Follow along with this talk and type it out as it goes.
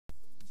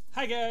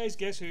Hi guys,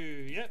 guess who?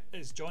 Yep,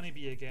 it's Johnny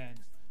B again.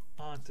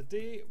 And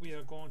today we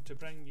are going to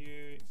bring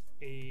you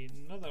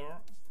another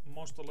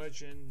Monster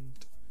Legend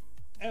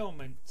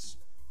element.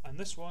 And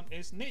this one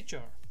is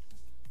nature.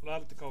 Well, I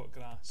like to call it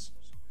grass.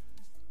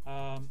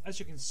 As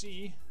you can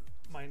see,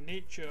 my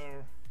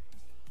nature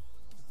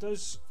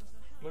does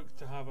look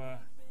to have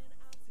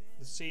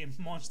the same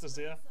monsters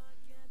there.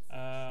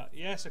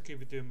 Yes, I could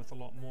be doing with a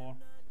lot more.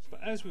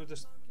 But as we'll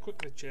just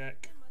quickly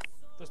check,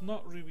 there's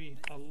not really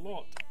a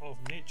lot of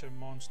nature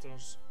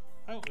monsters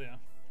out there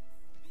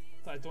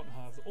that I don't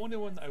have. The only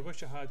one that I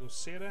wish I had was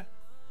Sarah.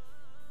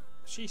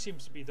 She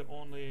seems to be the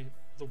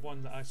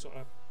one that I sort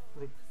of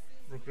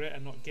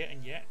regret not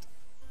getting yet.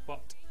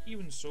 But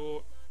even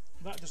so,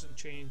 that doesn't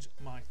change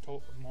my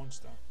top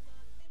monster.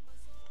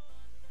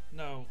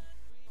 Now,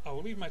 I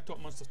will leave my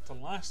top monsters to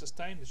last this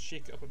time to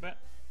shake it up a bit.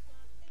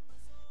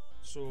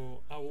 So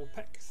I will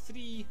pick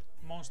 3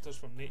 monsters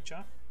from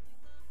nature.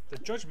 The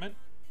Judgment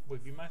will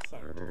be my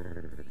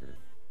third.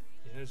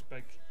 Here's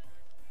big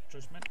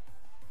Judgment.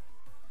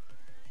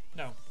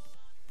 Now,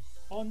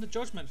 on the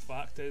Judgment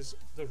fact is,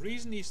 the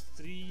reason he's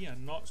 3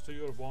 and not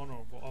 2 or 1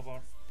 or whatever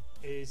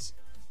is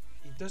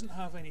he doesn't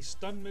have any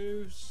stun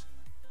moves,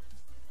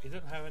 he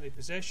doesn't have any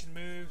possession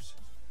moves.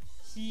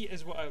 He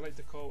is what I like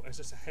to call is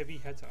just a heavy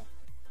hitter.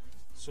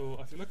 So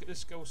if you look at this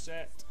skill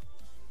set,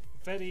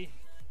 very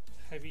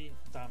heavy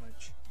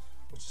damage,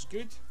 which is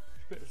good.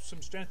 If you put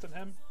some strength on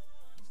him,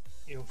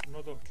 he'll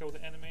no doubt kill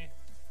the enemy.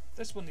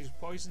 This one needs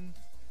poison.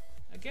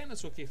 Again,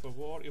 it's okay for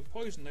war. He'll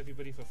poison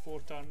everybody for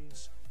 4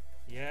 turns.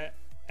 Yeah,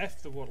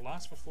 if the war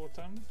lasts for 4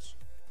 turns.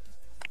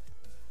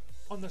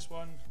 On this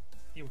one,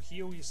 you'll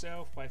heal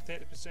yourself by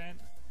 30%.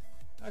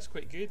 That's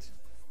quite good.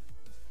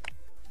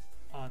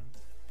 And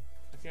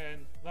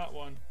again, that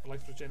one,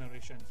 life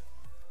regeneration.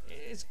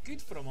 It's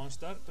good for a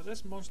monster, but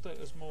this monster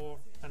is more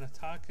an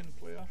attacking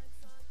player.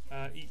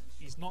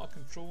 He's not a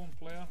controlling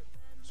player.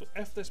 So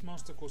if this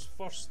monster goes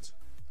first,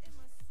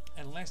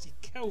 unless he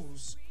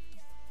kills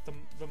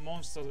the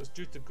monster that's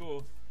due to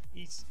go,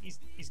 he's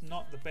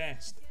not the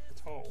best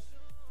at all.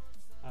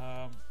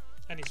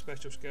 Any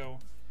special skill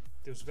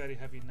deals very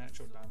heavy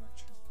natural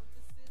damage.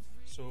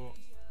 So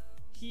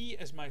he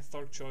is my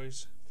third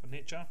choice for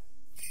nature.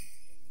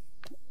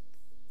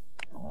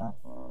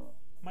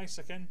 My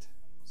second,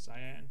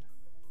 Cyan.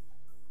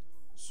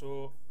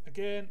 So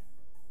again,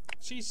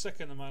 she's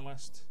second on my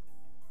list.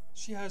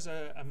 She has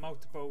a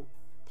multiple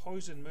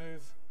poison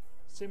move,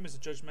 same as the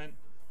Judgment.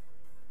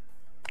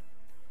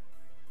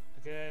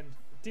 Again,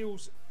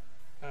 deals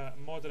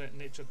moderate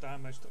nature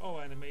damage to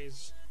all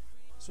enemies.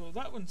 So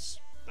that one's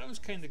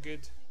kind of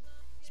good,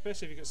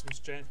 especially if you get some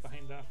strength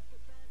behind her.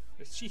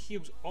 But she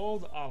heals all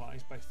the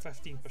allies by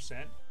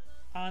 15%,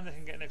 and they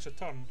can get an extra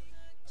turn.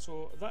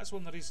 So that's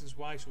one of the reasons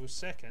why she was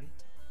second.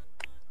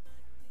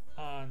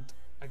 And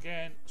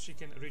again, she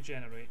can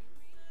regenerate.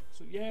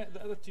 So yeah,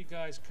 the other 2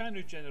 guys can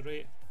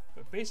regenerate,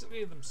 but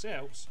basically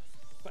themselves.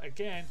 But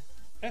again,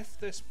 if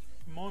this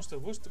monster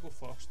was to go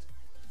first,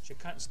 she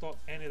can't stop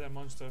any other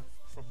monster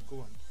from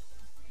going.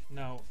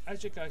 Now,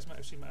 as you guys might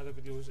have seen in my other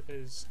videos,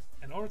 is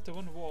in order to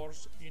win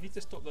wars, you need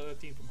to stop the other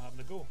team from having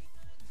a go.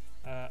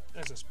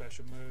 There's a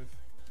special move.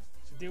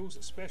 She deals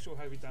special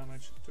heavy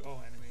damage to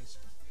all enemies,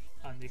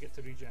 and they get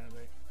to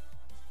regenerate.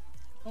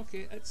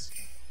 Okay,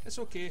 it's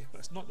okay, but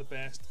it's not the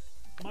best.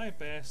 My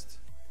best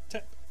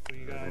tip for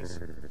you guys,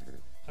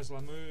 as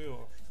Lamu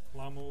or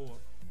Lamo or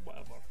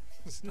whatever.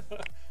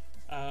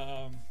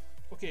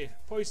 Okay,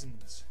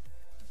 poisons.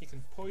 He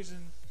can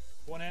poison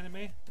one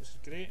enemy, which is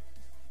great,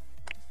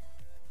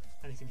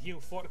 and he can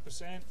heal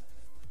 40%.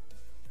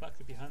 That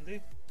could be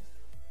handy.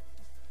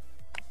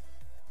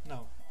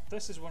 Now,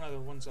 this is one of the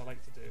ones I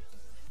like to do.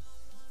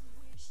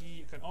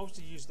 He can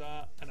obviously use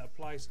that, and it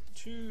applies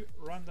 2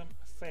 random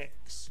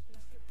effects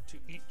to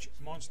each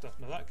monster.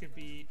 Now that could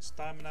be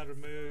stamina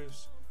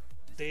removes,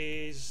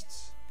 dazed,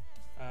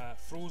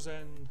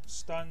 frozen,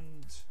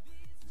 stunned,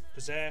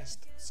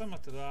 possessed, similar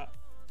to that,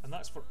 and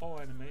that's for all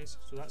enemies,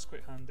 so that's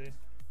quite handy.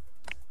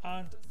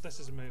 And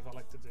this is a move I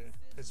like to do,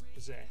 is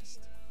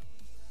possessed.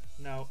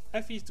 Now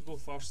if he's to go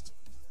first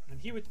and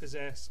he would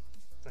possess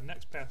the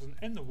next person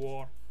in the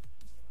war,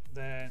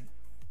 then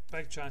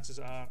big chances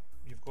are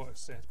you've got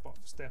to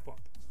step up.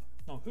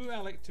 Now who I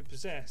like to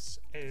possess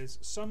is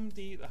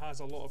somebody that has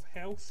a lot of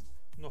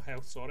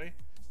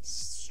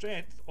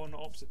strength on the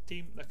opposite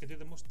team that can do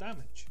the most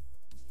damage.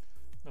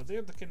 Now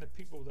they're the kind of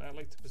people that I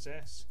like to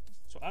possess.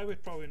 So I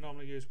would probably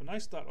normally use, when I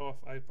start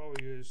off, I'd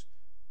probably use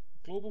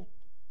Global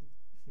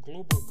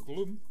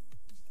Gloom.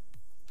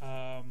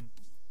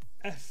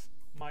 If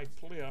my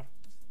player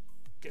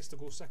gets to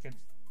go second.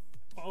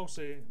 But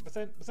also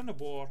within a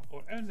war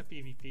or in the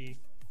PvP,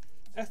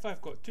 if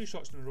I've got 2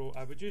 shots in a row,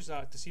 I would use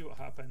that to see what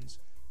happens.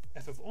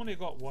 If I've only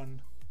got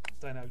one,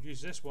 then I'll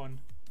use this one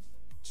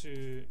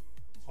to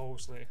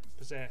obviously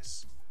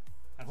possess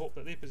and hope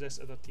that they possess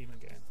the other team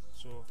again.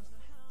 So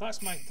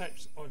that's my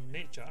tips on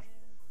nature.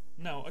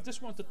 Now I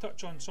just want to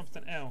touch on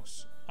something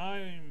else.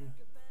 I'm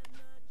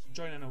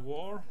joining a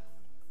war.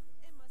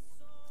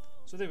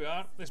 So there we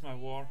are, there's my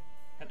war.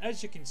 And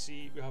as you can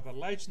see, we have a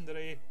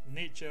legendary,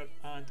 nature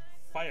and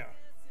fire.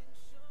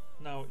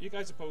 Now you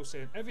guys are probably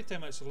saying, every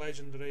time it's a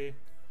legendary,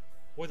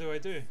 what do I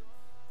do?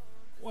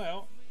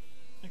 Well,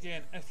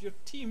 again, if your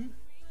team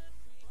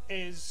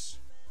is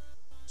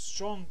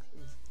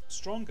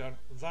stronger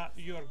that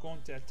you are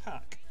going to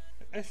attack,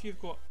 if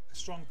you've got a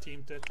strong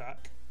team to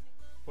attack,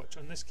 which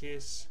in this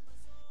case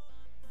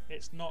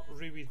it's not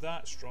really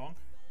that strong,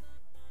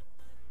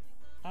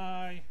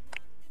 I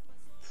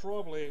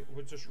probably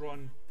would just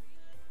run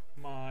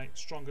my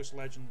strongest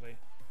legendary,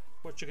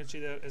 which you can see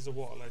there is a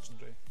water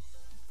legendary.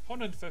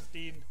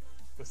 115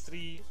 with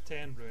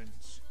 310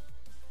 runes.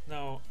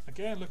 Now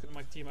again, looking at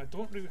my team, I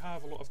don't really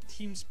have a lot of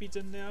team speeds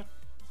in there.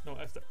 Now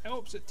if the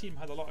opposite team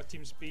had a lot of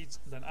team speeds,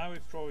 then I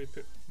would probably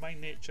put my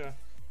nature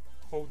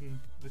holding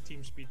the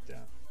team speed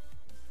there.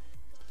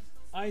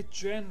 I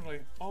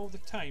generally all the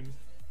time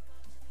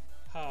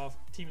have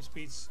team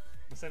speeds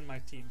within my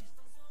team.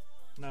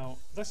 Now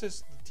this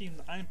is the team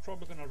that I'm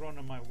probably going to run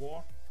on my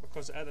war,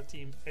 because the other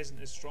team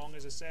isn't as strong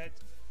as I said,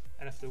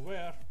 and if they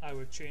were, I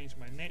would change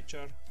my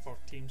nature for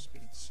team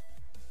speeds.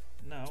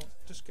 Now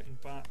just getting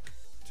back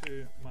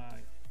to my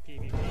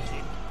PvP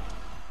team,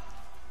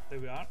 there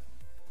we are.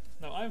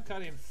 Now I'm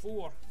carrying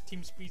 4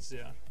 team speeds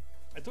there.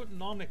 I don't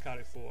normally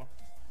carry 4,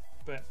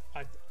 but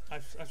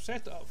I've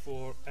set it up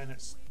 4 and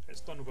it's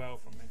done well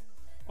for me.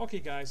 Okay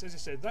guys, as I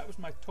said, that was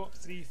my top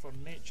 3 for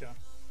nature,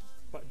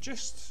 but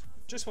just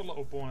for a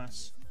little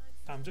bonus,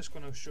 I'm just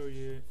going to show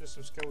you just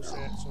some skill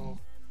sets of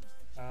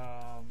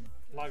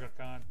Lager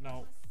Khan.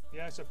 Now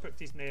yes, I put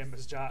his name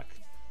as Jack.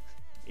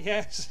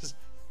 Yes,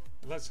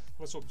 let's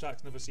hope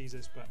Jack never sees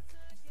this, but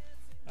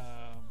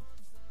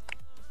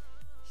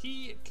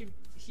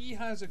he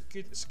has a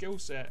good skill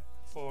set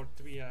for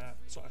to be a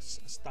sort of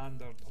a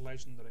standard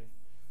legendary.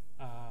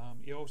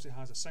 He also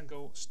has a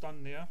single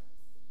stun there,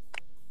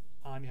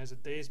 and he has a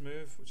daze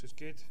move, which is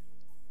good,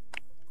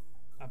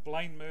 a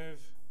blind move,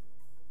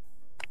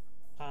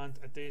 and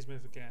a daze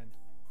move again.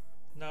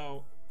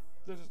 Now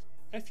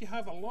if you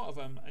have a lot of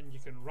them and you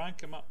can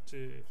rank him up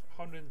to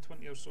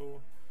 120 or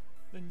so,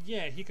 then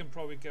yeah, he can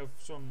probably give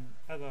some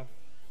other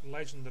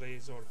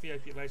legendaries or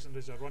VIP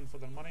legendaries a run for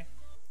their money.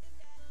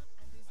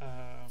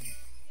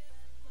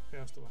 Who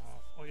else do we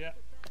have? Oh yeah,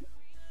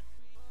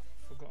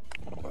 forgot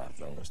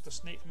Mr.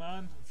 Snake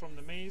Man from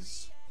the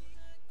maze.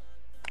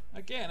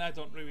 Again, I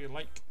don't really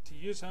like to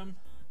use him,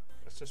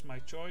 it's just my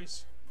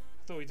choice,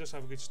 though he does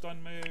have a good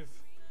stun move,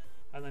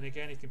 and then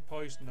again he can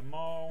poison them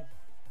all,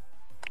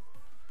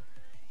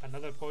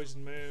 another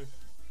poison move,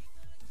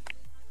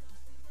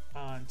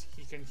 and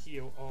he can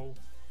heal all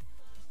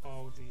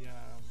the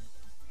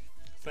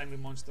friendly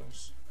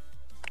monsters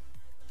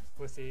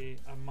with a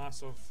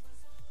massive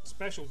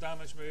special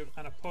damage move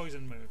and a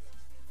poison move.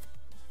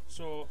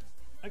 So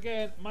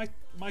again,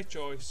 my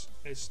choice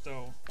is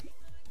still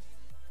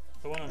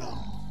the one and only.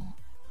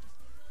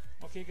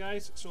 Okay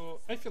guys, so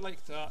if you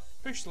liked that,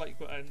 push the like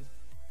button.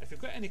 If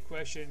you've got any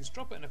questions,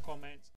 drop it in the comments.